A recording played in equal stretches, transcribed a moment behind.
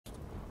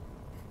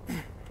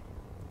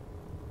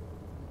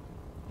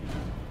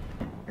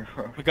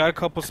We got a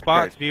couple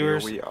spots, Guys,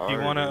 viewers. here we If you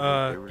are, want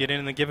to viewers. get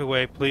in the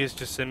giveaway, please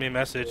just send me a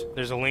message.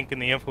 There's a link in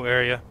the info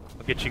area.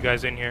 I'll get you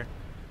guys in here.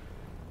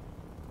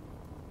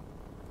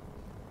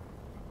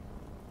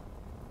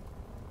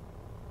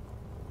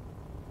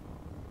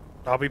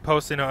 I'll be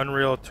posting an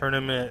Unreal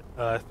Tournament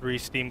 3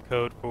 Steam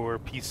code for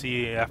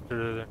PC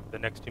after the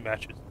next 2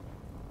 matches.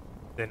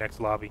 The next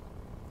lobby.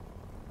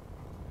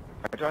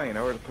 I don't even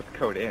know where to put the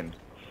code in.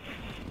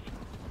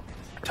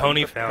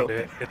 Tony found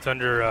it. It's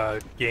under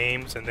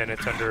games, and then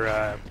it's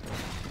under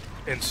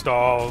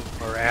install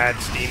or add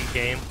Steam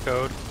game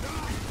code.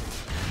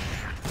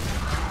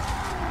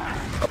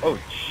 Oh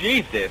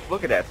Jesus!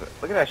 Look at that!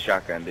 Look at that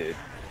shotgun, dude.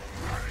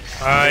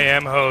 I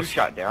am host,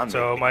 Shot down,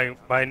 so maybe.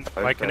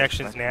 my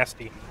connection's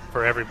nasty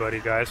for everybody,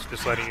 guys.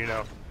 Just letting you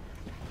know.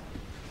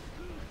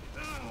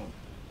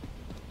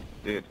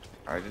 Dude,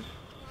 I just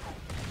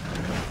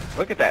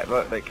look at that.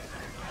 Look, like,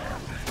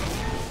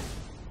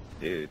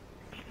 dude.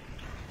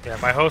 Yeah,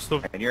 my host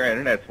will. And your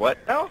internet's what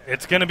now?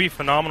 It's gonna be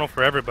phenomenal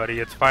for everybody.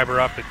 It's fiber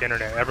optic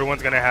internet.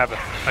 Everyone's gonna have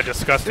a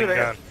disgusting Dude,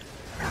 gun.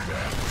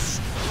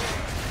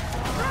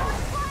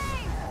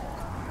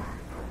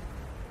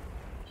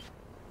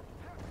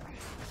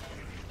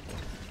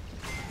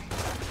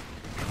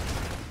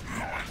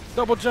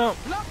 Double jump.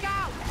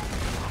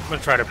 I'm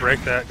gonna try to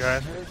break that,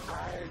 guys.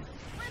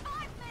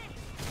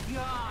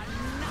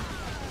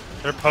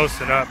 They're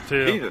posting up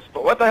too. Jesus,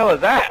 but what the hell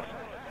is that?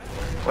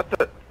 What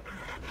the?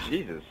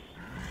 Jesus.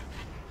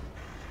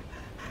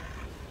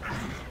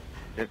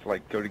 It's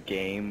like go to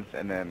games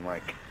and then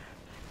like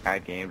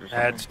add games or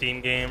something. Add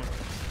Steam game.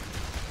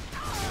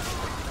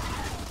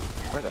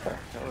 Where the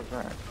hell is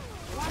that?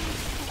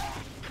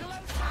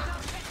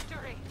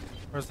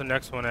 Where's the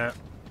next one at?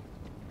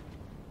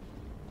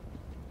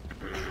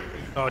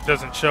 Oh, it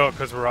doesn't show it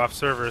because we're off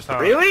servers, huh?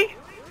 Really?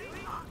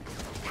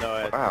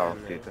 No, Wow,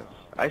 dude,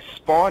 I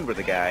spawned with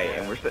a guy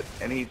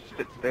and he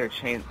sits there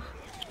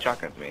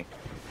shotguns me.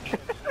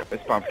 His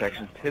spawn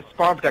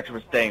protection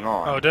was staying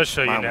on. Oh, it does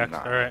show you Mine was next.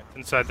 not. Alright,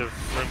 inside the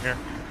room here.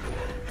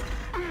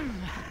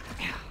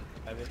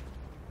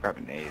 Grab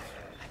a nade.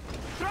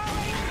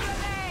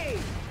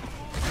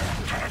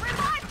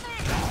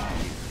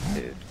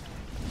 Dude.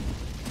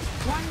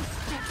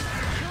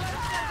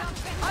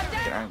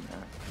 Yeah, I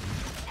know.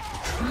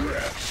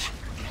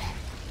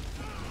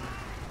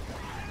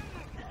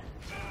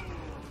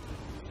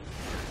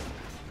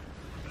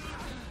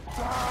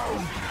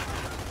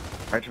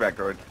 Right your back,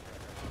 droid.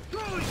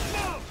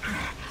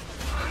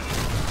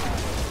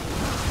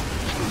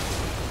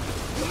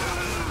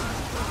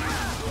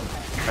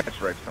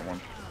 That's right, someone.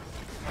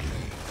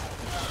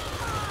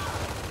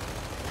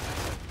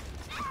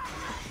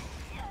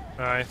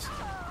 Nice.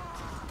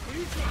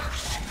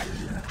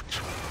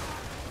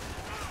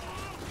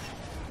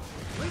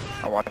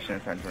 I watched it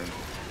inside room.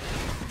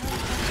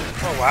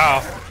 Oh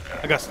wow.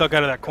 I got stuck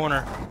out of that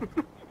corner.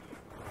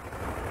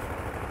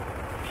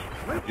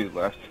 Dude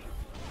left.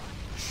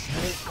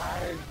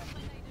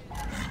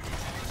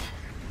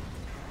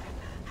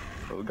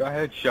 Oh, got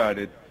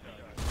headshotted.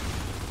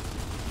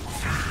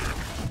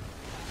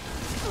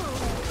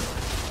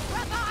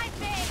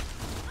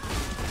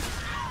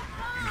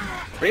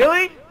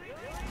 Really?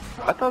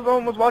 I thought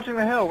someone was watching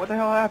the hell. What the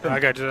hell happened?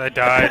 I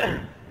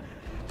died.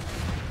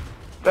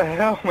 The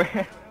hell,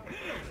 man?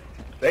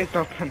 Say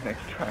something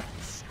next time.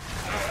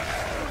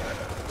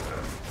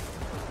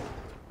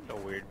 a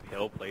weird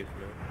pill placement.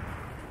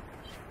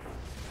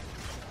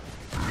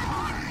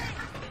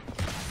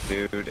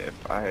 Dude,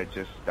 if I had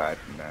just died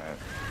from that,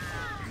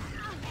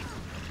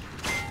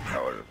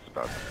 I would have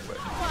about to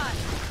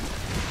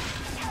split.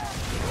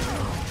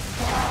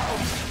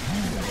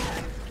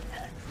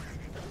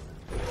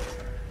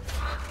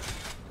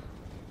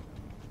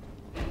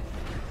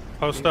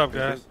 Post up,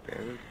 guys.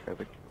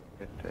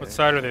 What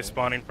side are they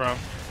spawning from?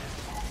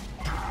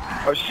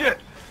 Oh shit!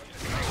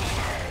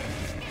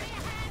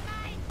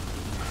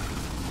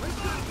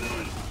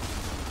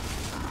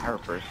 Power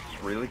burst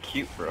is really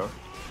cute, bro.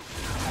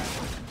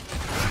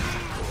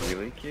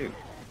 Really cute.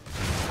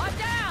 I'm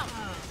down.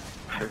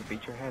 Sure to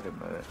beat your head in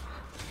with it.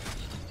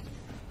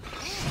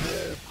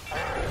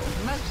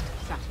 Most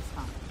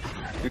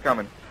satisfying. You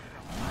coming?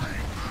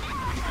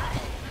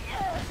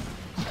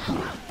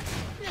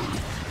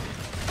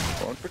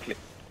 Going quickly.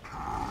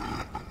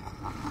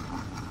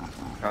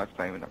 Oh, it's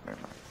flaming up. Never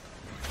mind.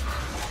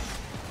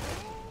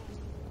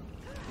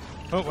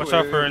 Oh, watch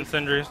out for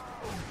incendiaries.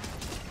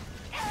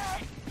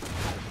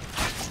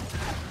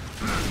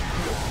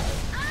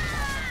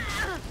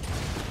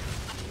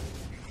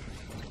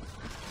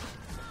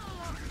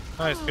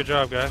 Nice, good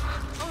job, guys.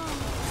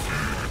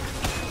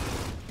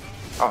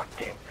 Oh,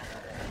 damn.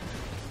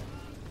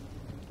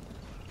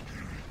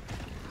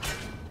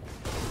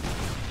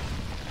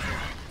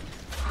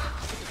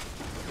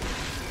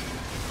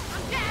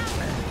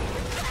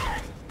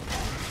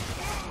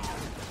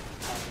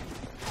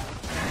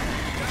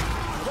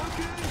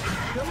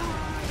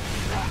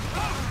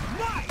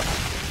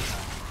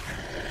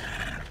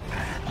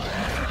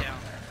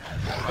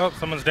 Oh,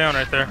 someone's down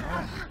right there.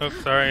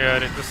 Oops, sorry, I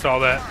just saw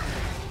that.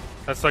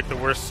 That's like the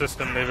worst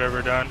system they've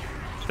ever done.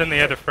 Then they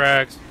had the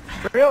frags.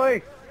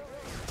 Really?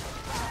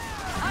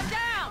 I'm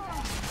down.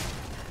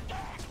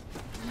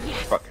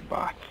 Yes. Fucking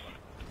bots.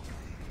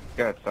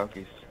 God,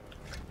 Selkies.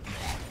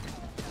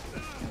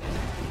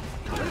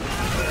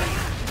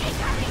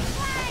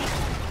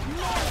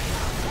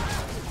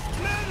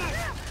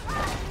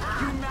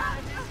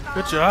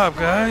 Good job,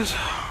 guys.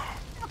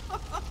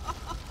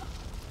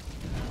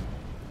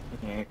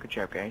 Yeah, good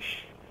job, guys.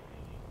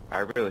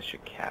 I really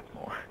should cap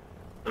more.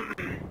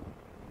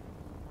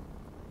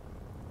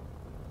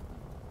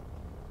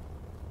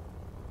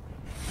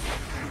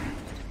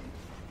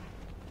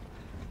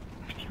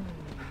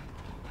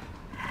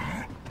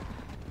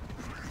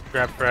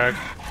 Grab frag.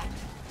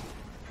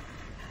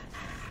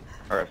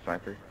 Alright,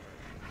 sniper.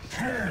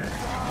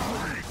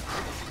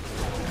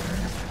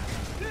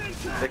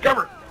 Take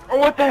cover! Oh,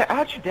 what the hell?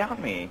 How'd you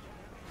down me?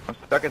 I'm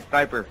stuck in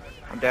sniper.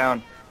 I'm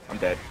down. I'm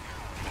dead.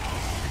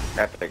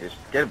 Half takers.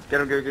 Get him,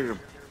 get him, get him, get him.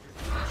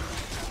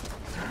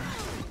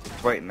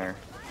 He's waiting there.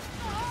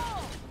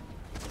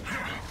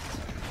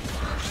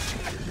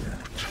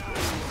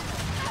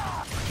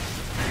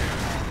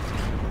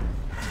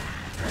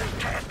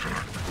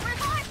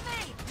 Revive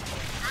me.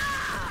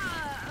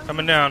 Ah!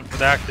 Coming down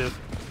with active.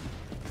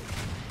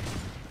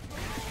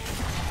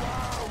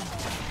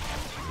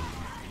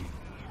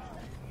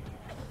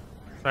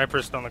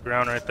 Sniper's on the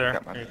ground right there.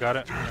 Got mine. You got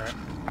it? Alright.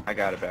 I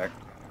got it back.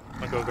 I'm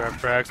gonna go grab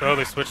frags. Oh,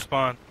 they switched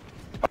spawn.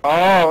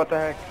 Oh, what the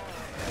heck?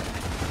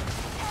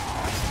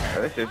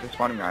 Are they seriously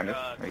spawning behind us?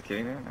 Are you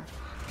kidding me?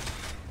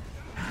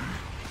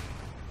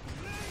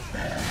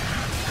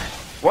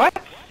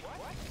 What?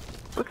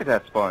 Look at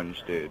that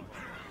sponge, dude.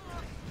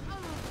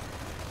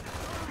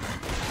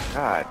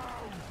 God.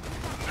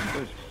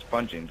 Who's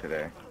sponging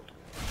today?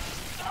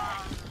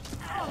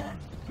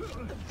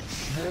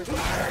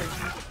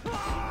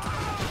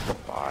 The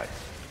bot.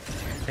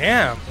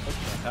 Damn.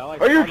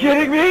 Are you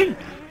kidding me?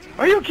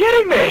 Are you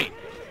kidding me?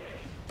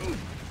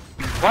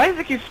 Why does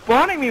it keep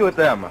spawning me with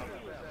them?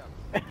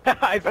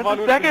 That's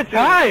the second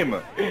time!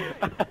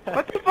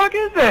 What the fuck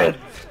is this?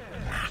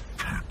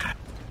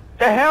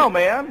 The hell,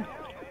 man?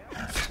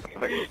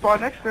 If I can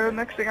spawn next to them,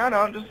 next thing I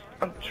know,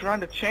 I'm trying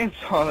to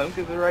chainsaw them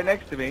because they're right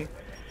next to me.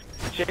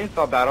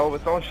 Chainsaw battle,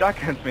 but someone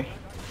shotguns me.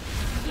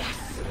 This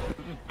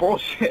is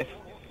bullshit.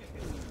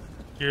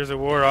 Gears of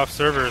War off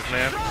servers,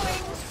 man.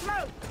 Throwing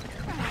smoke.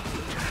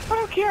 I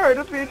don't care, it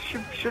doesn't mean it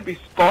should be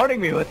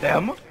spawning me with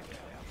them.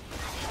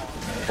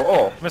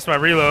 Oh. Missed my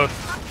reload.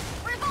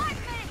 Revive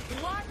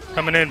me. One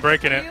Coming in,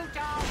 breaking it. you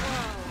dog.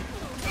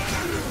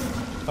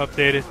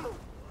 Updated.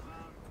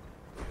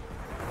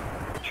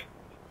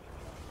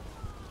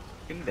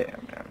 Damn,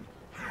 man.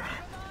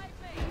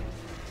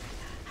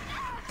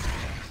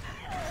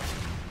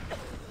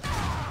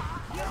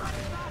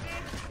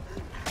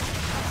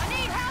 I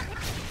need help.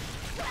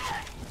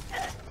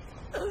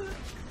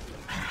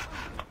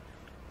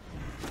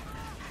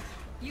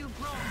 You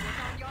brought it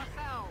on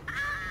yourself.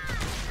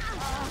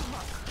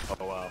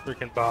 Oh wow.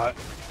 Freaking bot.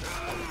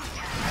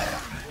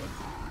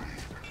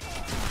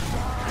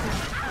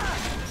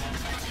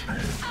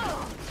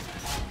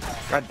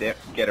 God damn,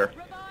 get her.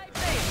 Revive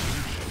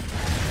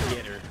me.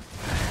 Get her.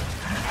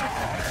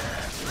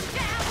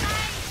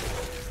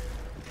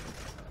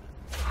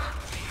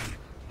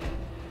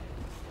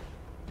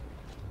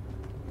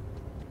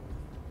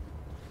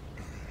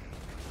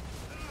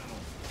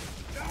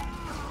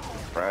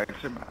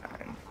 Frags are mine.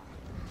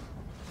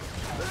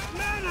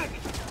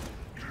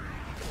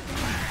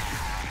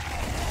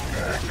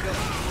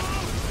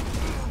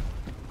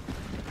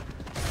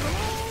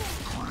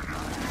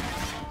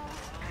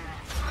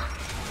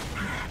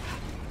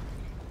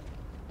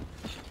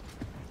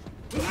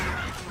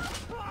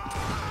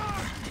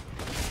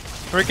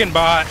 Freaking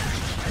bot.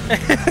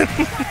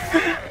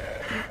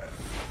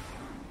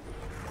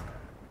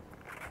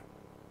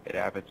 It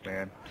happens,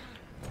 man.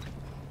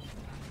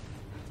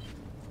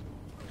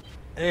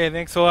 Hey,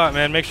 thanks a lot,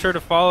 man. Make sure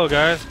to follow,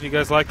 guys. If you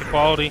guys like the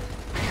quality,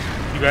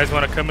 if you guys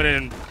want to come in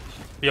and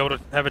be able to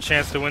have a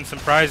chance to win some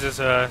prizes,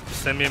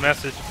 just send me a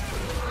message.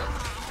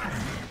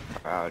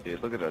 Wow,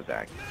 dude, look at those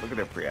acts. Look at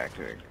them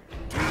pre-activating.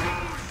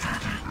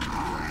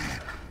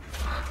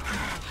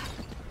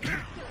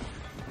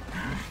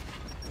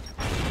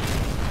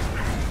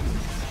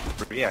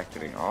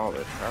 Reacting all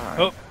the time.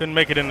 Oh, couldn't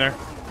make it in there.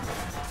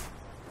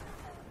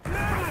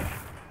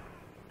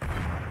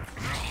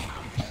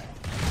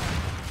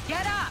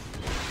 Get up.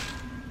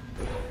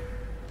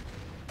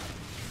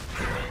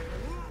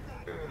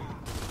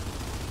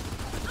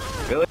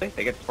 Really?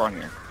 They get spawned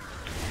here.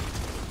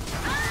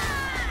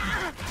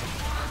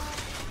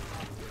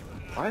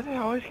 Why do they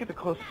always get the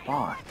close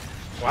spawn?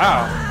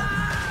 Wow.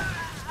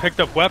 Picked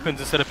up weapons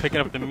instead of picking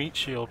up the meat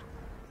shield.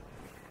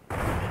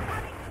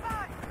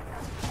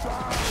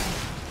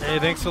 Hey,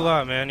 thanks a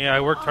lot, man. Yeah,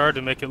 I worked hard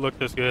to make it look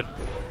this good.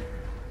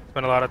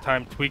 Spent a lot of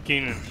time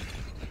tweaking,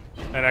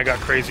 and I got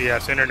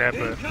crazy-ass internet,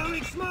 but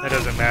that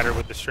doesn't matter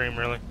with the stream,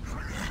 really.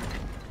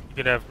 You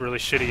could have really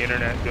shitty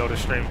internet and be able to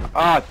stream.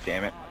 Ah,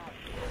 damn it.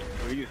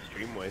 What do you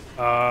stream with?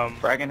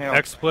 Fragging Hill.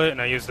 XSplit,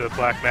 and I use the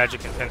Black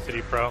Magic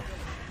Intensity Pro.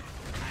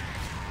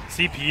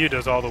 CPU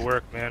does all the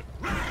work, man.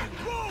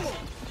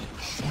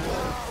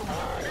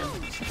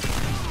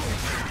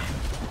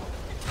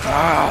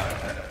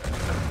 Ah!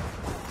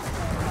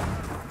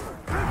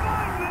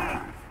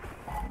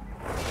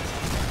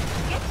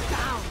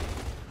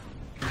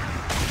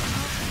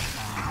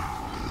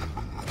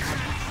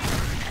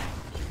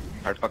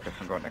 Alright, fuck this,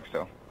 I'm going next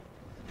hill.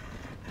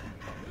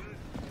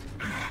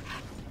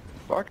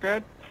 Fuck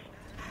that.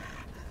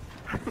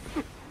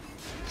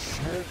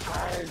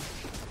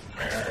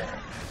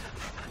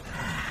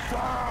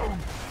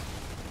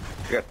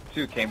 We got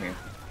two came here.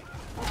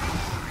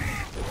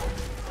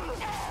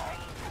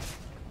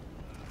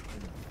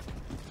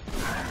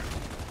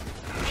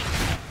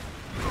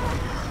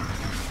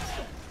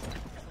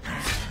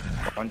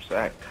 Punch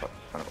that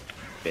son of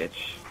a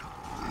bitch.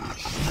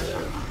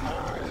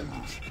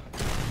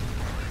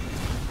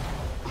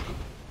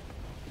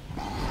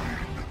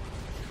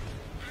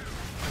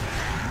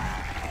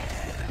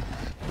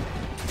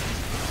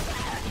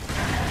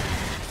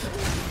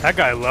 That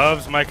guy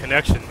loves my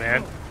connection,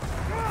 man.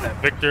 That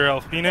Victor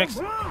L. Phoenix.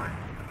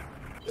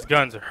 His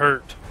guns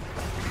hurt.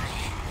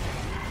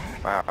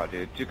 Wow,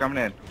 dude. Two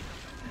coming in.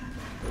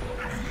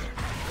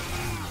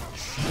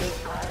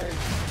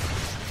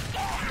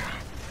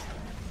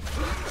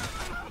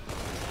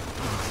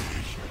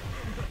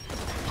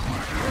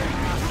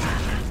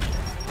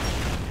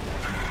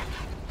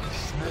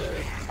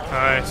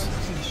 Nice.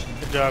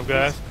 Good job,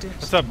 guys.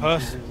 What's up,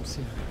 Huss?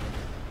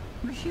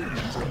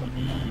 Humans can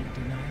be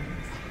denied